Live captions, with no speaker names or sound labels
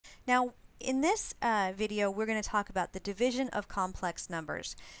Now, in this video, we're going to talk about the division of complex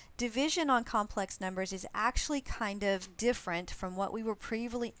numbers. Division on complex numbers is actually kind of different from what we were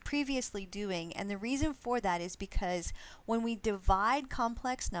previously doing, and the reason for that is because when we divide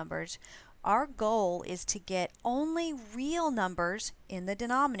complex numbers, our goal is to get only real numbers in the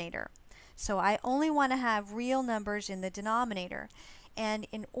denominator. So I only want to have real numbers in the denominator. And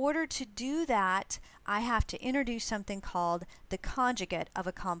in order to do that, I have to introduce something called the conjugate of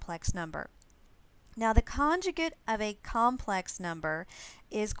a complex number. Now, the conjugate of a complex number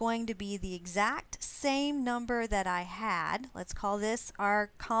is going to be the exact same number that I had. Let's call this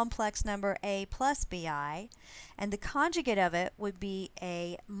our complex number a plus bi, and the conjugate of it would be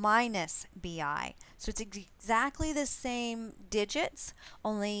a minus bi. So it's exactly the same digits,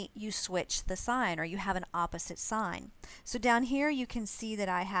 only you switch the sign, or you have an opposite sign. So down here you can see that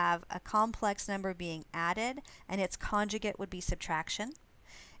I have a complex number being added, and its conjugate would be subtraction.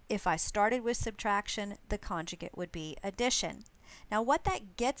 If I started with subtraction, the conjugate would be addition. Now what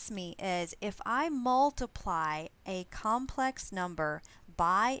that gets me is if I multiply a complex number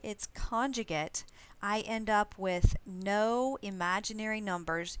by its conjugate, I end up with no imaginary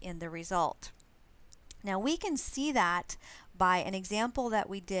numbers in the result. Now we can see that by an example that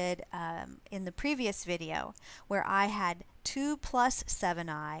we did in the previous video, where I had 2 plus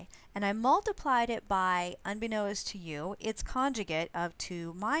 7i, and I multiplied it by, unbeknownst to you, its conjugate of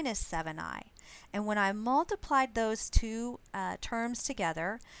 2 minus 7i. And when I multiplied those two terms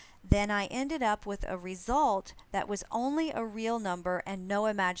together, then I ended up with a result that was only a real number and no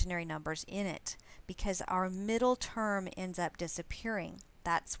imaginary numbers in it, because our middle term ends up disappearing.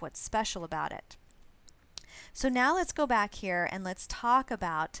 That's what's special about it. So now let's go back here and let's talk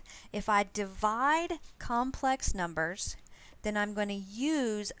about if I divide complex numbers, then I'm going to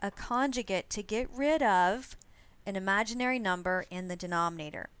use a conjugate to get rid of an imaginary number in the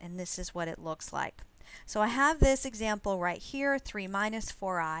denominator. And this is what it looks like. So I have this example right here, 3 minus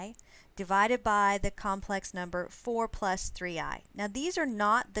 4i, divided by the complex number 4 plus 3i. Now these are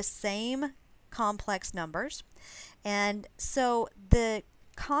not the same complex numbers, and so the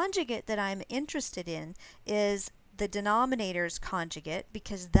conjugate that I'm interested in is the denominator's conjugate,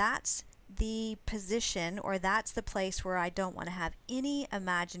 because that's the position, or that's the place where I don't want to have any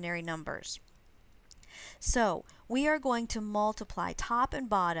imaginary numbers. So we are going to multiply top and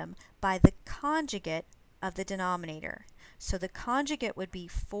bottom by the conjugate of the denominator. So the conjugate would be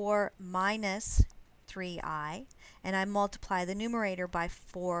 4 minus 3i, and I multiply the numerator by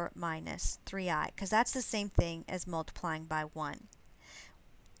 4 minus 3i, because that's the same thing as multiplying by 1.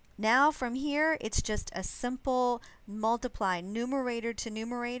 Now from here, it's just a simple multiply numerator to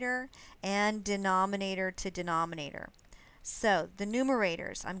numerator and denominator to denominator. So the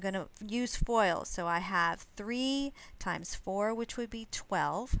numerators, I'm going to use FOIL. So I have 3 times 4, which would be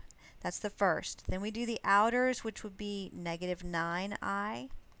 12. That's the first. Then we do the outers, which would be negative 9i.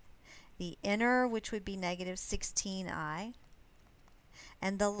 The inner, which would be negative 16i.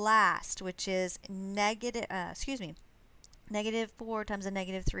 And the last, which is negative 4 times a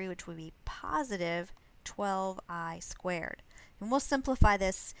negative 3, which would be positive 12i squared. And we'll simplify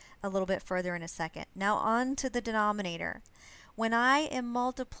this a little bit further in a second. Now on to the denominator. When I am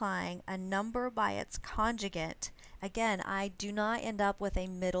multiplying a number by its conjugate, again, I do not end up with a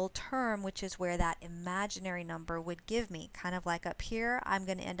middle term, which is where that imaginary number would give me. Kind of like up here, I'm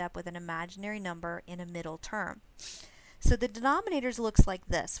going to end up with an imaginary number in a middle term. So the denominators looks like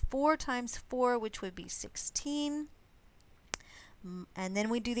this. 4 times 4, which would be 16. And then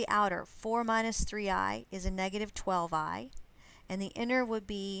we do the outer. 4 minus 3i is a negative 12i. And the inner would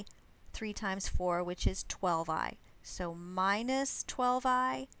be 3 times 4, which is 12i. So minus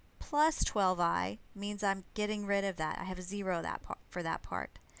 12i plus 12i means I'm getting rid of that. I have 0 for that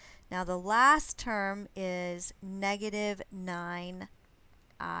part. Now the last term is negative 9i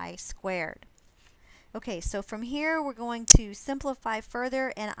squared. Okay, so from here we're going to simplify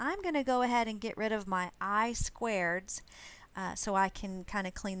further, and I'm going to go ahead and get rid of my I squareds so I can kind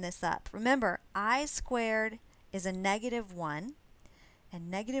of clean this up. Remember, I squared is a negative 1, and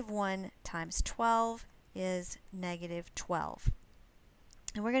negative 1 times 12 is negative 12.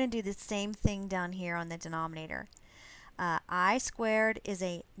 And we're going to do the same thing down here on the denominator. I squared is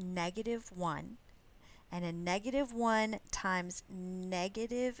a negative 1, and a negative 1 times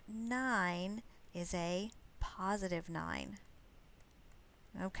negative 9 is a positive 9.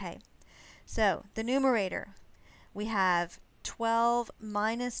 Okay, so the numerator, we have 12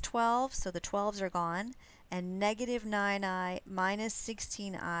 minus 12, so the 12s are gone, and negative 9i minus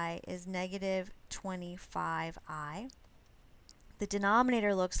 16i is negative 25i. The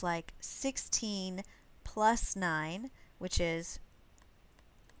denominator looks like 16 plus 9, which is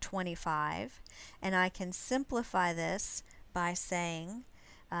 25, and I can simplify this by saying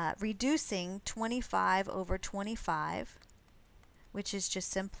reducing 25 over 25, which is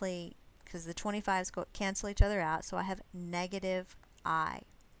just simply because the 25's cancel each other out, so I have negative I.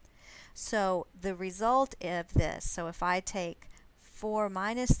 So the result of this, so if I take 4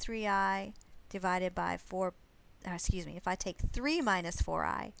 minus 3i divided by 4, if I take 3 minus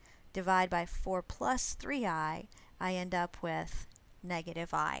 4i divide by 4 plus 3i, I end up with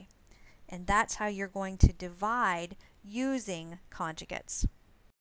negative I. And that's how you're going to divide using conjugates.